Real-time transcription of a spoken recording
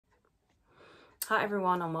Hi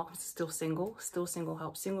everyone, and welcome to Still Single. Still Single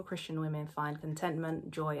helps single Christian women find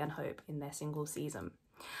contentment, joy and hope in their single season.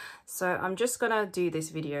 So I'm just gonna do this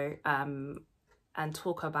video and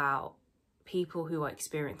talk about people who are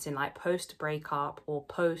experiencing like post breakup or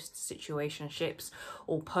post situationships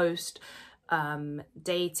or post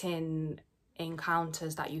dating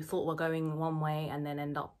encounters that you thought were going one way and then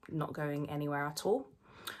end up not going anywhere at all.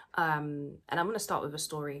 And I'm going to start with a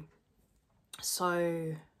story.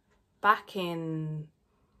 So back in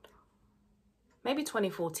maybe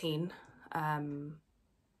 2014,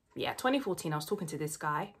 2014, I was talking to this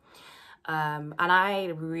guy, and I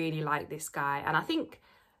really liked this guy. And I think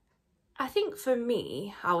for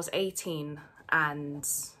me, I was 18 and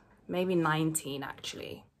maybe 19,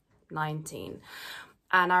 actually 19.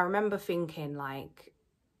 And I remember thinking like,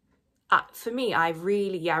 for me, I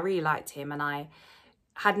really liked him. And I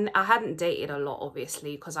hadn't dated a lot,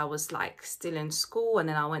 obviously, because I was like still in school, and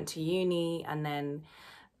then I went to uni, and then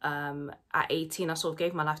at 18 I sort of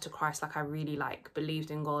gave my life to Christ. Like I really like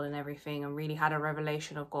believed in God and everything, and really had a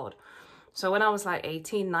revelation of God. So when I was like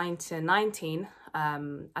 18, 19,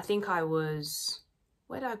 I think I was,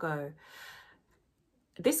 where did I go?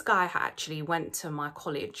 This guy actually went to my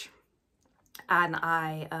college, and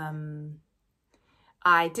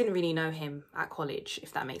I didn't really know him at college,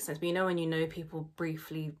 if that makes sense. But you know when you know people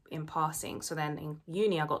briefly in passing. So then in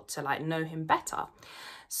uni, I got to like know him better.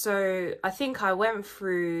 So I think I went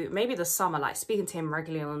through maybe the summer, like speaking to him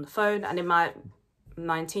regularly on the phone. And in my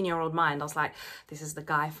 19-year-old mind, I was like, this is the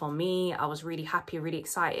guy for me. I was really happy, really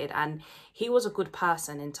excited. And he was a good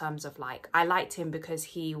person in terms of like, I liked him because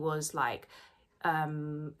he was like,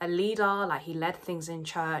 a leader. Like he led things in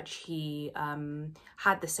church. He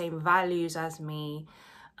had the same values as me,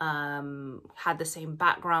 had the same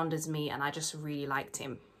background as me, and I just really liked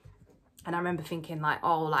him. And I remember thinking like,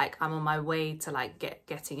 oh, like I'm on my way to like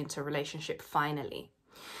getting into a relationship finally.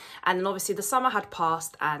 And then obviously the summer had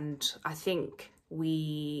passed, and I think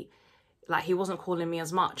he wasn't calling me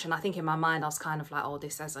as much. And I think in my mind I was kind of like, oh,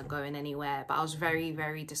 this isn't going anywhere. But I was very,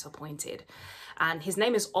 very disappointed. And his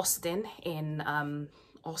name is Austin in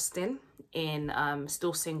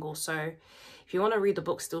Still Single. So if you want to read the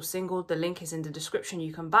book Still Single, the link is in the description.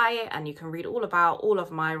 You can buy it, and you can read all about all of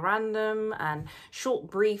my random and short,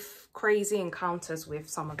 brief, crazy encounters with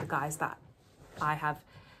some of the guys that I have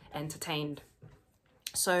entertained.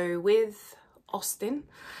 So with Austin,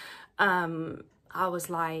 I was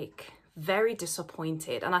like very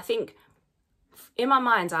disappointed. And I think in my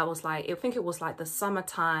mind, I was like, I think it was like the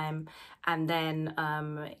summertime, and then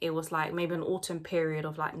it was like maybe an autumn period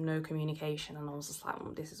of like no communication, and I was just like,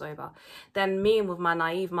 oh, this is over. Then me, with my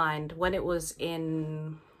naive mind, when it was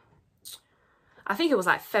in, I think it was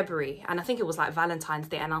like February, and I think it was like Valentine's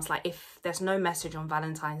Day, and I was like, if there's no message on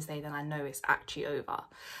Valentine's Day, then I know it's actually over.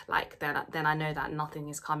 Like then I know that nothing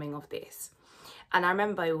is coming of this. And I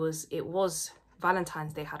remember it was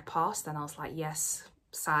Valentine's Day had passed, and I was like, yes,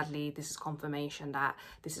 sadly, this is confirmation that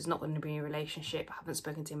this is not going to be a relationship. I haven't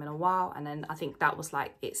spoken to him in a while. And then I think that was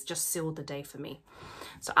like, it's just sealed the day for me.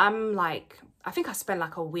 So I'm like, I think I spent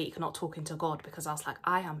like a week not talking to God, because I was like,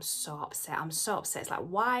 I am so upset. I'm so upset. It's like,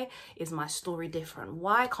 why is my story different?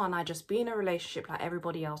 Why can't I just be in a relationship like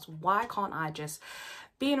everybody else? Why can't I just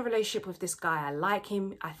be in a relationship with this guy? I like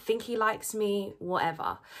him. I think he likes me,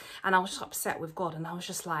 whatever. And I was just upset with God. And I was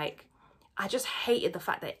just like, I just hated the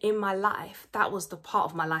fact that in my life, that was the part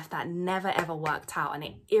of my life that never ever worked out, and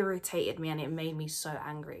it irritated me and it made me so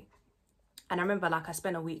angry. And I remember like I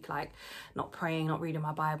spent a week like not praying, not reading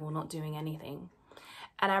my Bible, not doing anything.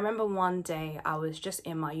 And I remember one day I was just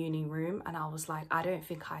in my uni room, and I was like, I don't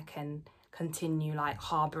think I can continue like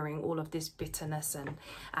harboring all of this bitterness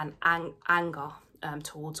and anger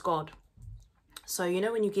towards God. So, you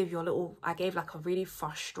know, when you give your little, I gave like a really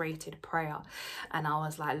frustrated prayer, and I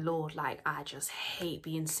was like, Lord, like, I just hate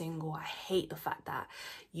being single. I hate the fact that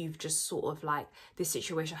you've just sort of like, this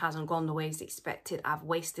situation hasn't gone the way it's expected. I've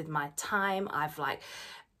wasted my time.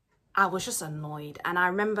 I was just annoyed. And I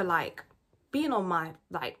remember like being on my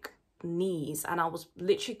like knees, and I was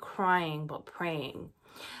literally crying, but praying.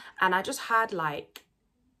 And I just had like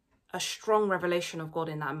a strong revelation of God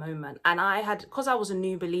in that moment. And I had, because I was a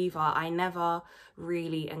new believer, I never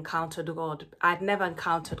really encountered God. I'd never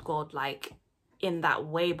encountered God like in that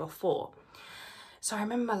way before. So I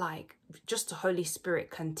remember like just the Holy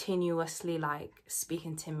Spirit continuously like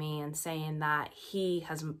speaking to me and saying that he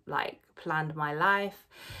has like planned my life.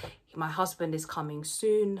 My husband is coming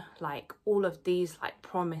soon. Like all of these like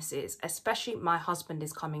promises, especially my husband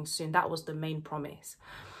is coming soon. That was the main promise.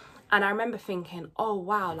 And I remember thinking, oh,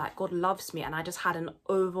 wow, like God loves me. And I just had an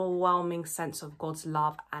overwhelming sense of God's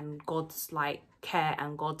love and God's like care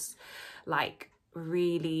and God's like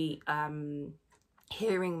really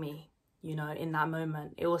hearing me, you know, in that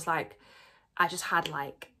moment. It was like I just had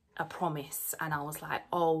like a promise, and I was like,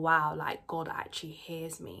 oh wow, like God actually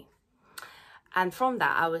hears me. And from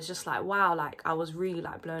that, I was just like, wow, like I was really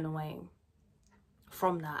like blown away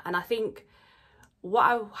from that. And I think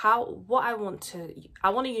I want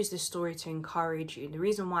to use this story to encourage you. The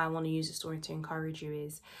reason why I want to use the story to encourage you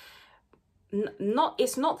is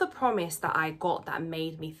it's not the promise that I got that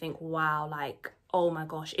made me think, wow, like, oh my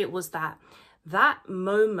gosh. It was that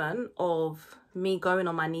moment of me going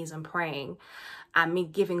on my knees and praying, and me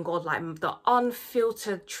giving God like the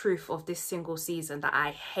unfiltered truth of this single season that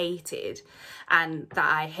I hated. I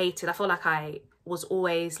felt like I was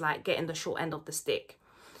always like getting the short end of the stick.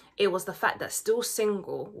 It was the fact that Still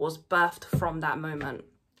Single was birthed from that moment.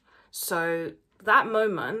 So that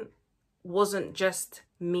moment wasn't just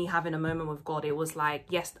me having a moment with God. It was like,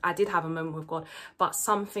 yes, I did have a moment with God, but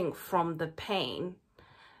something from the pain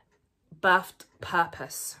birthed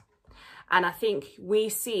purpose. And I think we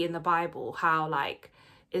see in the Bible how like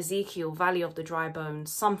Ezekiel, Valley of the Dry Bones,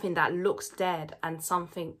 something that looks dead and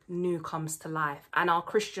something new comes to life. And our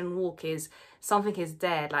Christian walk is something is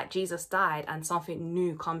dead, like Jesus died, and something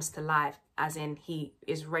new comes to life, as in he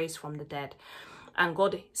is raised from the dead. And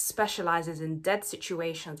God specializes in dead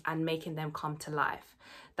situations and making them come to life.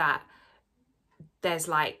 That there's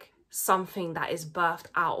like something that is birthed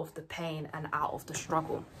out of the pain and out of the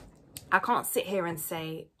struggle. I can't sit here and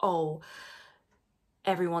say, oh,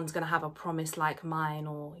 everyone's going to have a promise like mine,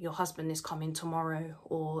 or your husband is coming tomorrow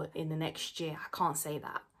or in the next year. I can't say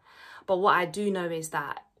that. But what I do know is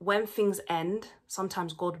that when things end,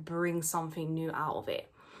 sometimes God brings something new out of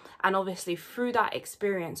it. And obviously through that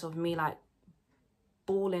experience of me like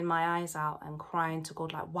bawling my eyes out and crying to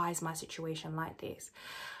God, like, why is my situation like this?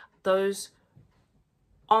 Those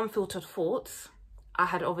unfiltered thoughts, I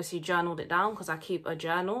had obviously journaled it down, because I keep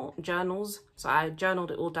journals. So I journaled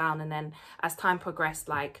it all down. And then as time progressed,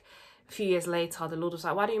 like a few years later, the Lord was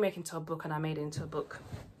like, why don't you make it into a book? And I made it into a book.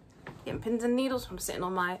 Getting pins and needles from sitting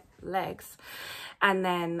on my legs. And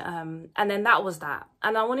then that was that.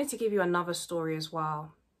 And I wanted to give you another story as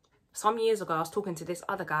well. Some years ago, I was talking to this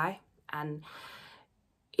other guy and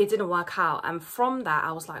it didn't work out. And from that,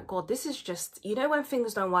 I was like, God, this is just, you know, when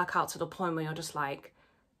things don't work out to the point where you're just like,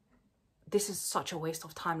 this is such a waste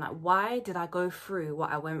of time. Like, why did I go through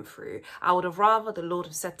what I went through? I would have rather the Lord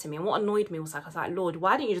have said to me. And what annoyed me was like, I was like, Lord,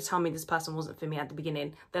 why didn't you just tell me this person wasn't for me at the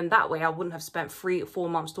beginning? Then that way I wouldn't have spent 3 or 4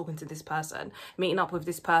 months talking to this person, meeting up with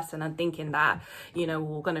this person and thinking that, you know,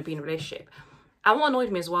 we're going to be in a relationship. And what annoyed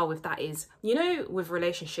me as well with that is, you know, with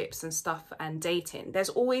relationships and stuff and dating, there's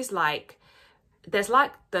always like, there's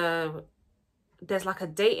like a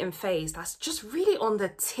dating phase that's just really on the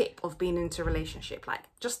tip of being into a relationship, like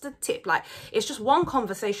just the tip, like it's just one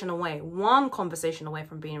conversation away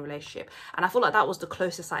from being in a relationship. And I feel like that was the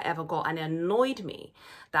closest I ever got, and it annoyed me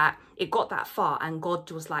that it got that far and God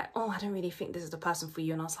was like, oh, I don't really think this is the person for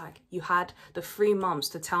you. And I was like, you had the 3 months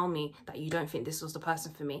to tell me that you don't think this was the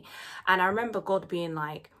person for me. And I remember God being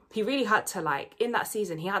like, he really had to, like, in that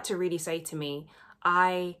season, he had to really say to me,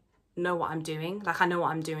 I know what I'm doing. Like, I know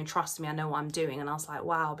what I'm doing. Trust me, I know what I'm doing. And I was like,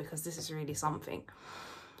 wow, because this is really something.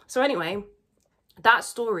 So anyway, that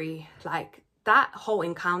story, like that whole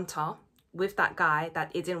encounter with that guy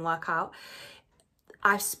that it didn't work out,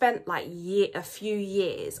 I've spent like a few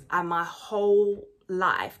years and my whole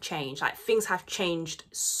life changed. Like things have changed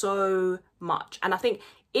so much. And I think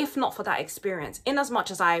if not for that experience, in as much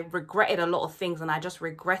as I regretted a lot of things and I just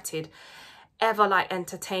regretted ever like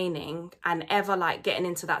entertaining and ever like getting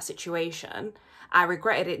into that situation, I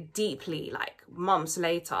regretted it deeply. Like months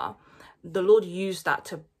later, the Lord used that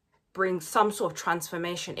to bring some sort of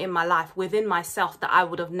transformation in my life within myself that I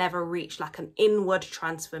would have never reached, like an inward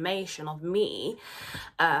transformation of me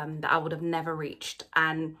that I would have never reached.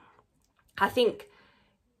 And I think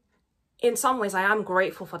in some ways I am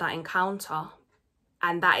grateful for that encounter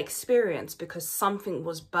and that experience, because something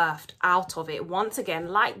was birthed out of it. Once again,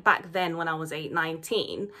 like back then when I was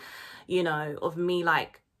 19, you know, of me,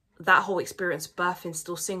 like that whole experience birthing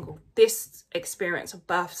Still Single. This experience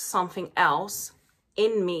birthed something else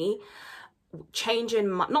in me,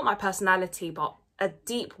 changing not my personality, but a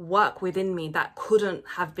deep work within me that couldn't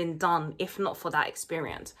have been done if not for that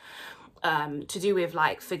experience. To do with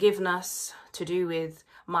like forgiveness, to do with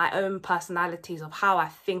my own personalities of how I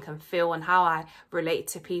think and feel and how I relate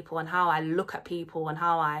to people and how I look at people and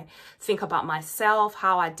how I think about myself,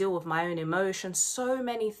 how I deal with my own emotions. So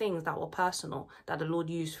many things that were personal that the Lord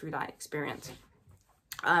used through that experience.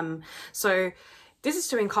 So this is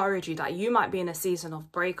to encourage you that you might be in a season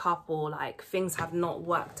of breakup, or like things have not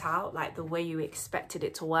worked out like the way you expected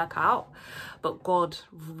it to work out, but God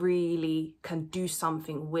really can do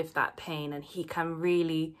something with that pain, and he can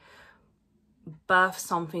really birth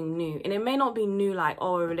something new. And it may not be new like,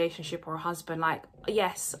 oh, a relationship or a husband. Like,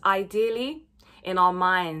 yes, ideally in our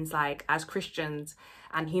minds, like as Christians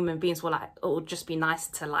and human beings, we're like, oh, it would just be nice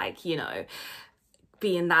to like, you know,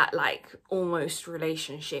 be in that like almost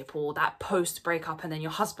relationship or that post breakup, and then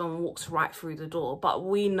your husband walks right through the door. But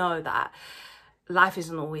we know that life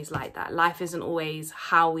isn't always like that. Life isn't always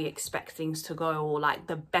how we expect things to go, or like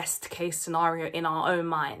the best case scenario in our own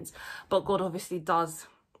minds. But God obviously does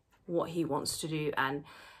what he wants to do, and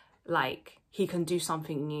like he can do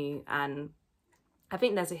something new. And I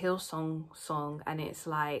think there's a Hillsong song, and it's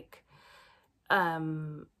like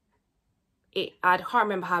I can't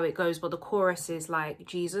remember how it goes, but the chorus is like,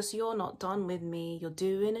 Jesus, you're not done with me, you're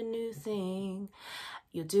doing a new thing,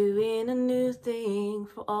 you're doing a new thing.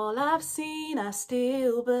 For all I've seen, I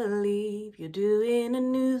still believe you're doing a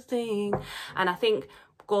new thing. And I think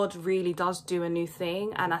God really does do a new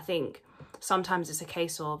thing. And I think sometimes it's a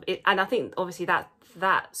case of it, and I think obviously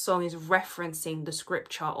that song is referencing the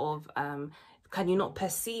scripture of can you not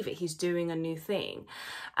perceive it, he's doing a new thing.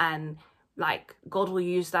 And like God will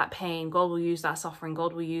use that pain, God will use that suffering,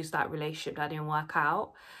 God will use that relationship that didn't work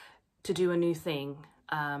out to do a new thing.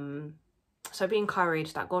 So be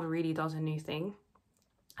encouraged that God really does a new thing.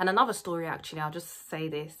 And another story, actually, I'll just say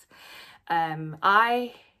this.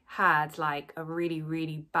 I had like a really,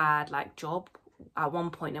 really bad like job at one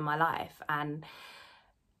point in my life. And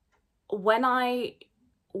when I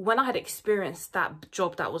had experienced that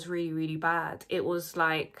job that was really, really bad, it was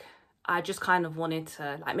like, I just kind of wanted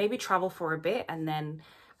to like maybe travel for a bit and then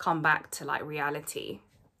come back to like reality.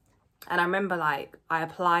 And I remember like I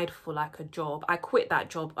applied for like a job. I quit that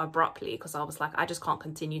job abruptly because I was like, I just can't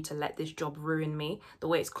continue to let this job ruin me the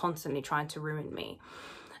way it's constantly trying to ruin me.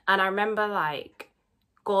 And I remember like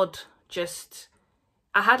God just,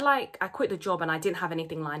 I quit the job and I didn't have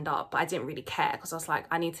anything lined up, but I didn't really care because I was like,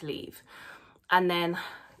 I need to leave. And then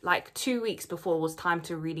like 2 weeks before it was time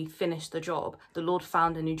to really finish the job, the Lord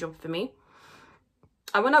found a new job for me.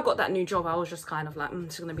 And when I got that new job, I was just kind of like,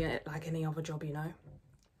 it's gonna be like any other job, you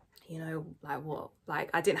know, like what? Like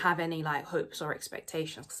I didn't have any like hopes or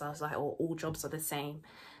expectations because I was like, oh, all jobs are the same.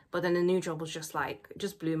 But then the new job was just like,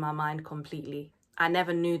 just blew my mind completely. I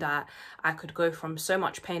never knew that I could go from so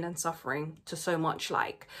much pain and suffering to so much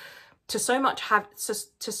like, to so much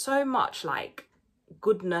like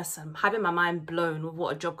goodness, and having my mind blown with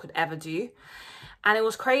what a job could ever do. And it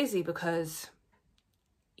was crazy because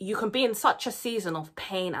you can be in such a season of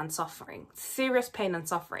pain and suffering, serious pain and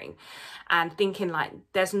suffering, and thinking like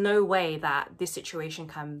there's no way that this situation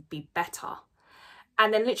can be better.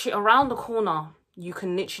 And then literally around the corner, you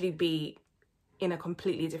can literally be in a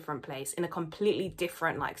completely different place, in a completely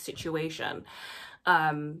different like situation,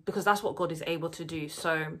 because that's what God is able to do.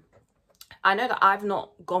 So I know that I've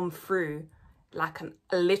not gone through like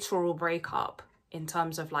a literal breakup in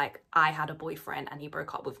terms of like I had a boyfriend and he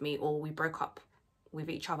broke up with me, or we broke up with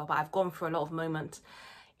each other, but I've gone through a lot of moments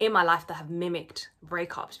in my life that have mimicked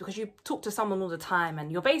breakups, because you talk to someone all the time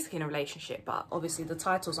and you're basically in a relationship, but obviously the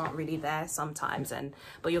titles aren't really there sometimes,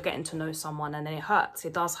 but you're getting to know someone and then it hurts,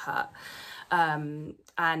 it does hurt.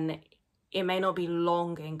 And it may not be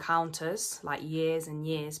long encounters, like years and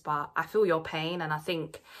years, but I feel your pain, and I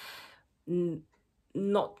think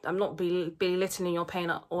I'm not belittling your pain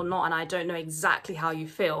or not, and I don't know exactly how you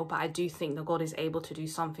feel, but I do think that God is able to do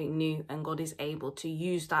something new, and God is able to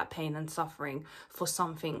use that pain and suffering for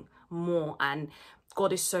something more. And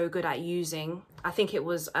God is so good at using, I think it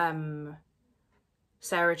was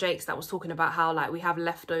Sarah Jakes that was talking about how like we have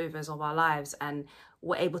leftovers of our lives and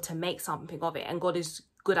we're able to make something of it, and God is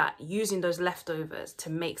good at using those leftovers to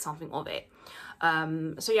make something of it.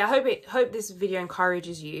 So yeah, I hope this video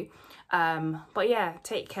encourages you. But yeah,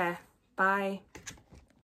 take care. Bye.